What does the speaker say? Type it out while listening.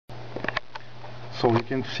So you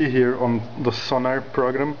can see here on the SONAR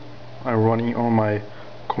program I'm running on my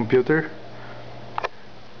computer.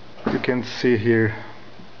 You can see here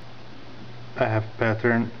I have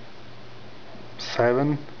pattern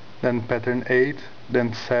 7, then pattern 8,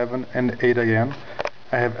 then 7 and 8 again.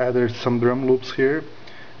 I have added some drum loops here,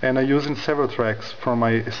 and I'm using several tracks from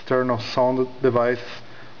my external sound device.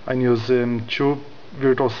 I'm using 2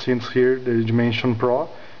 virtual synths here, the Dimension Pro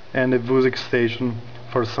and the Music Station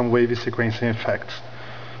for some wavy sequencing effects.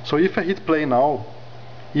 So if I hit play now,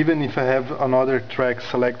 even if I have another track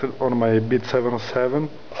selected on my Beat707,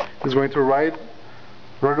 it's going to right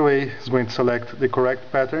away it's going to select the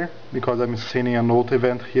correct pattern, because I'm sending a note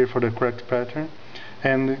event here for the correct pattern,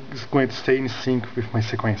 and it's going to stay in sync with my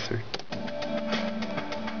sequencer.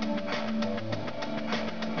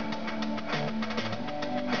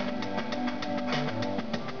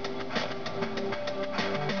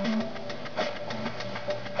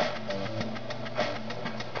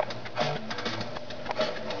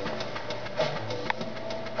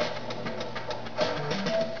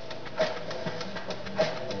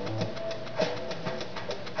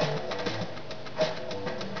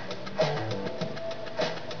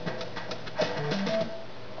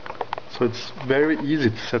 So it's very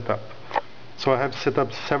easy to set up. So I have set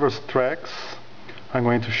up several tracks. I'm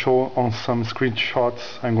going to show on some screenshots.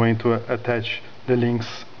 I'm going to attach the links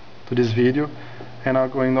to this video, and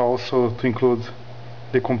I'm going also to include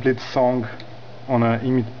the complete song on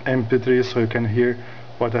an MP3 so you can hear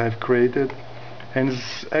what I have created. And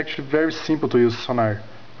it's actually very simple to use SONAR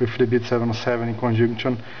with the Beat707 in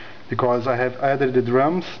conjunction, because I have added the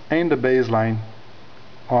drums and the bass line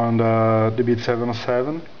on the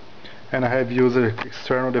Beat707. And I have used an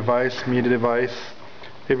external device, MIDI device,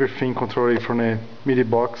 everything controlled from a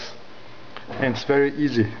MIDIBOX, and it's very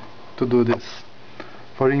easy to do this.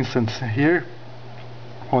 For instance, here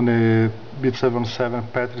on the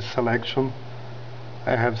Beat707 pattern selection,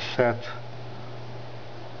 I have set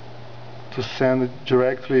to send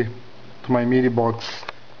directly to my MIDIBOX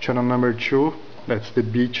channel number 2, that's the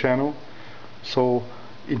B channel, so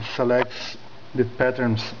it selects the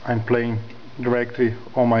patterns I'm playing directly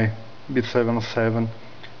on my Beat707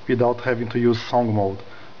 without having to use song mode.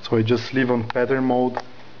 So I just leave on pattern mode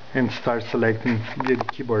and start selecting the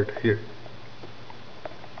keyboard here.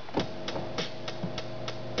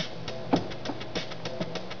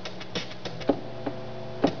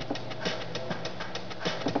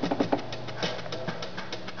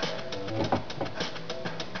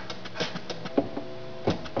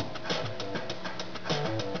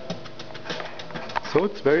 So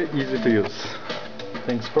it's very easy to use.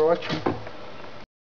 Thanks for watching.